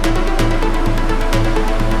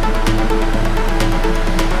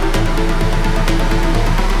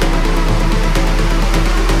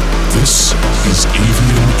 This is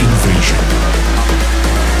Avian Invasion.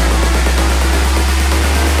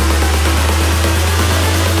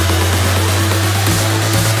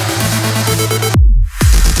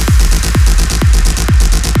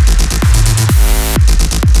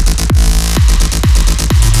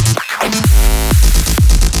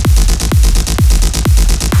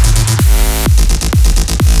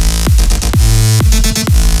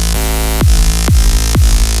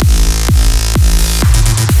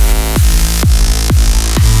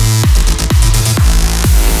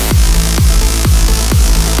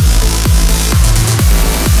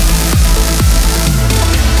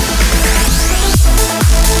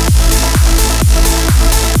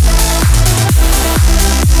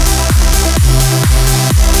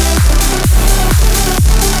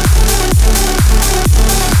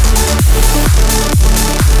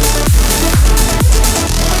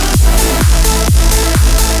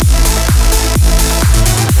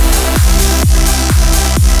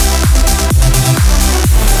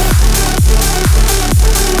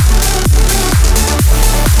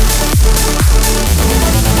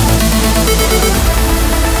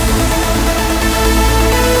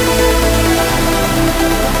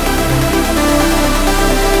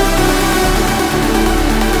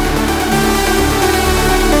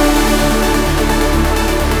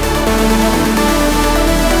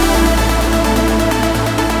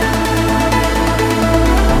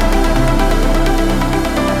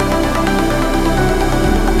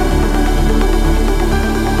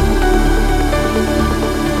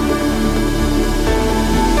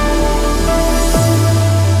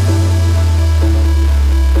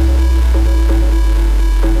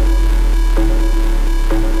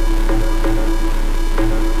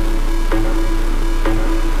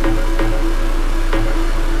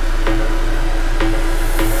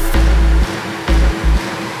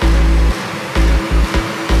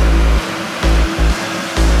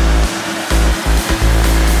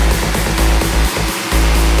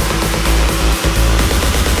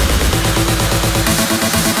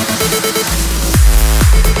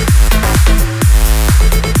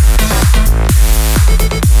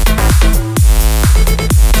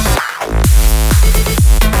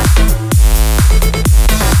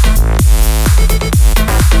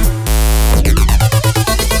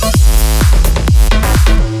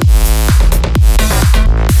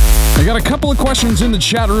 Questions in the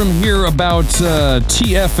chat room here about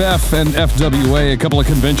TFF and FWA, a couple of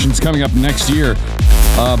conventions coming up next year.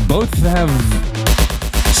 Both have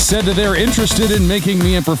said that they're interested in making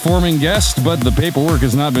me a performing guest, but the paperwork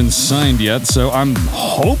has not been signed yet, so I'm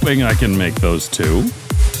hoping I can make those two.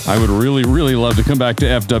 I would really, really love to come back to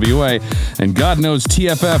FWA, and God knows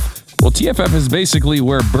TFF, well, TFF is basically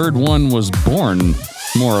where Bird 1 was born,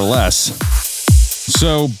 more or less.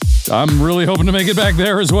 So I'm really hoping to make it back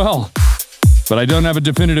there as well. But I don't have a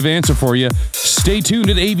definitive answer for you. Stay tuned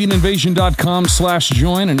at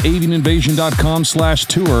avianinvasion.com/join and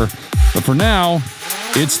avianinvasion.com/tour. But for now,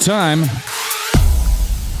 it's time.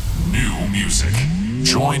 New music.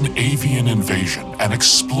 Join Avian Invasion and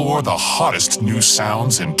explore the hottest new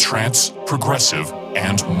sounds in trance, progressive,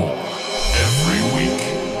 and more. Every week,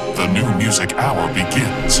 the New Music Hour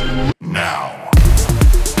begins now.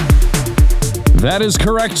 That is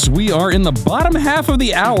correct. We are in the bottom half of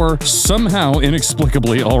the hour, somehow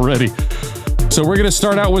inexplicably already. So we're going to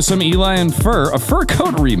start out with some Eli and Fur, a Fur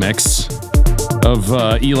Coat remix of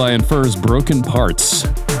Eli and Fur's Broken Parts.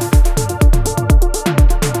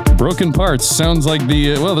 Broken Parts sounds like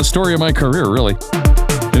the story of my career, really.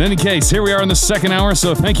 In In any case, here we are in the second hour,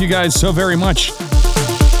 so thank you guys so very much.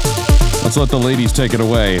 Let's let the ladies take it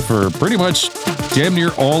away for pretty much damn near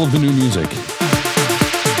all of the new music.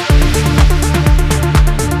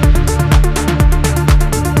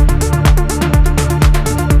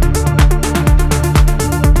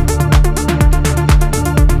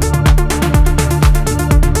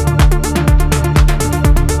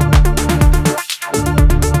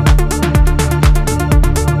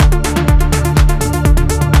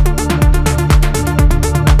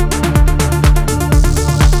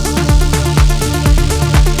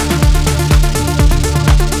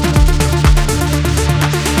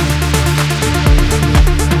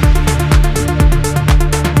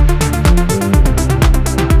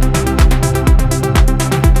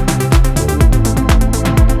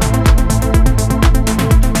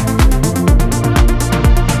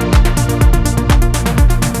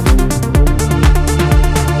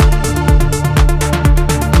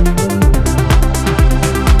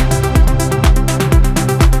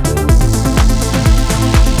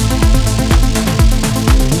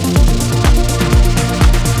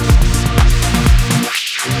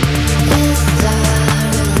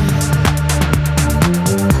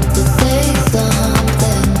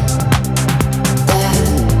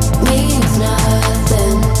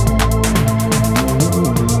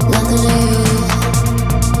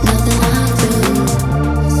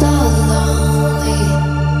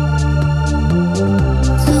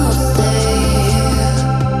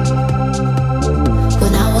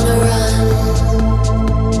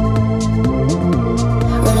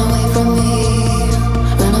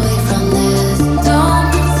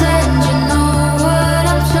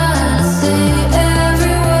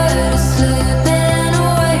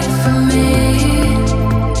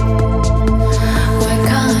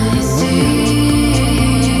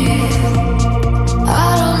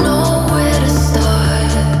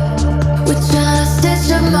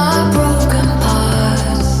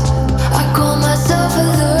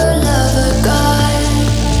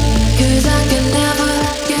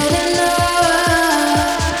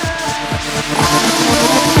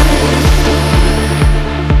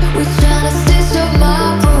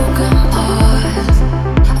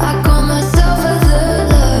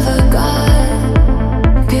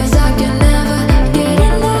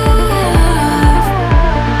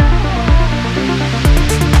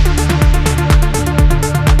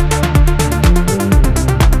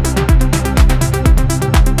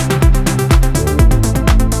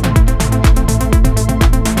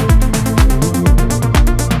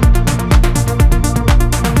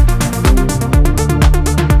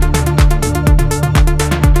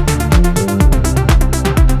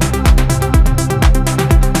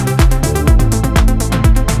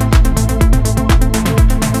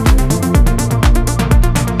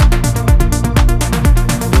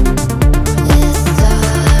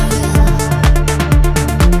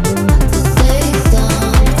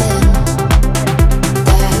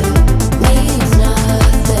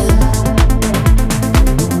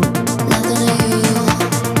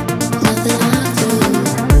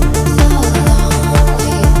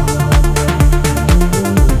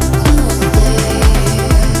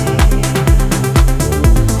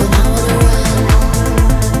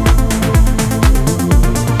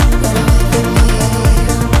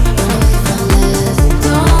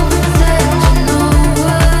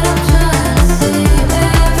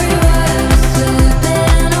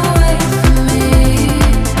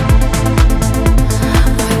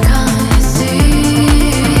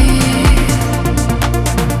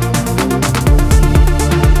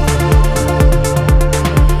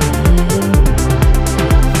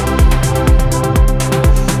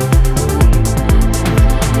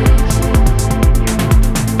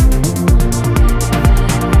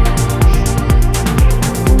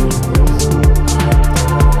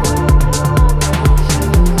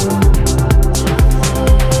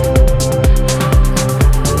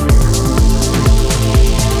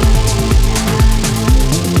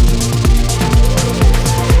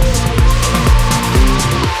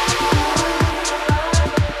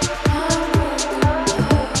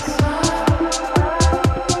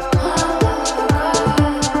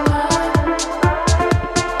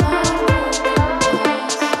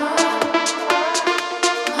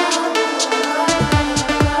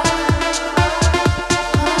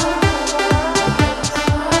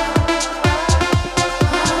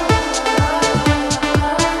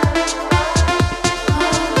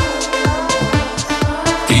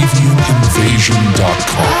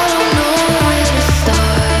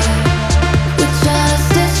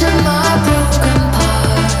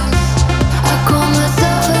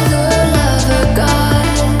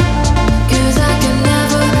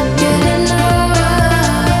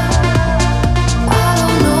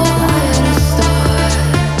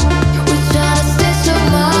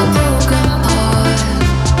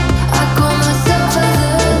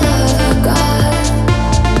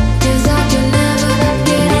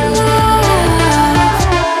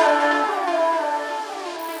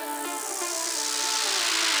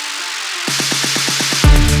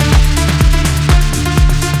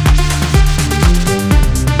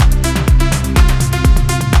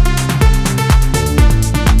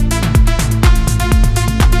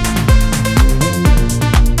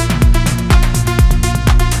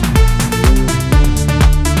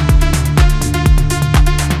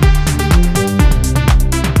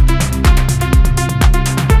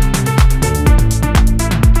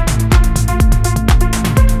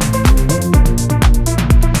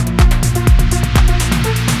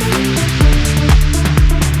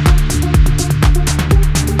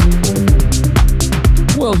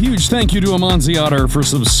 huge thank you to Amanzi Otter for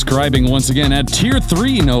subscribing once again at Tier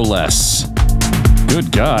 3, no less.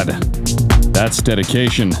 Good God, that's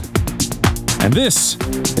dedication. And this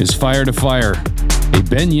is Fire to Fire, a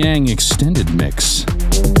Ben Yang extended mix.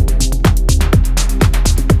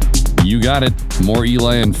 You got it, more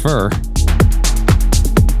Eli and Fur.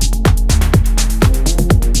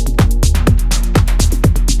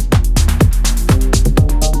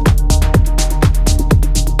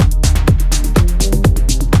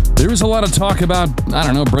 There is a lot of talk about, I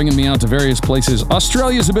don't know, bringing me out to various places.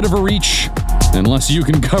 Australia's a bit of a reach, unless you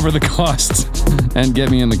can cover the costs and get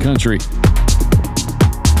me in the country.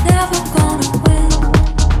 Never gonna win.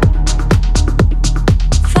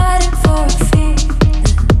 Fighting for a feeling.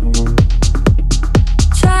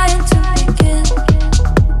 Trying to begin.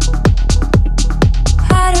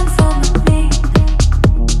 Hiding from the meaning.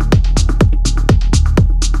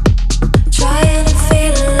 Trying to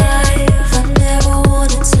feel alive. I never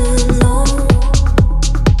wanted to know.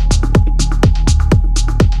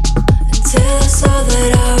 Until I saw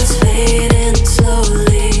that I was fading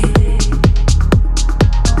slowly.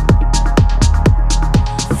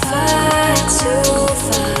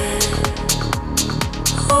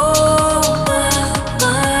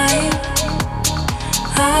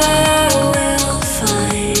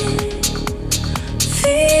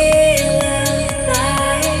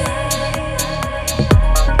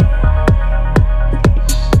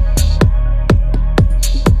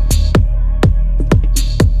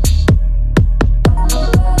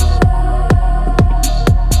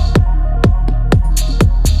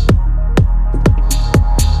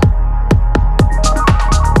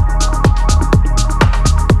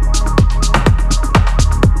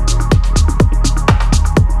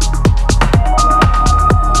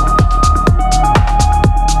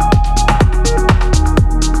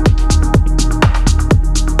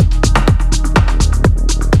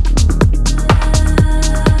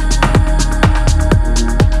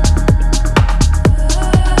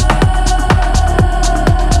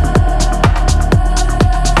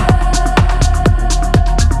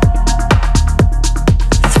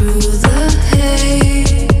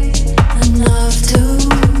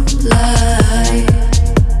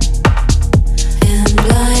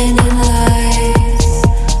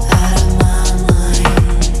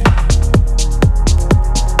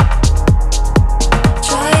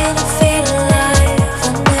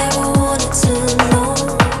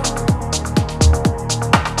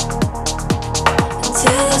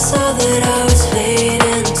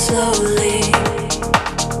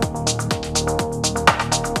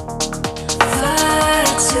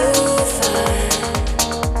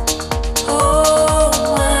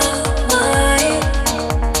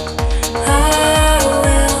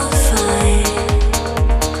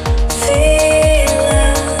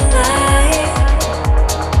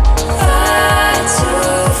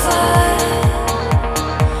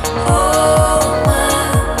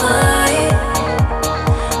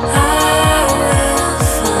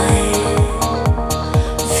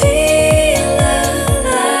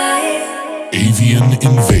 Avian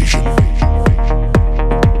Invasion.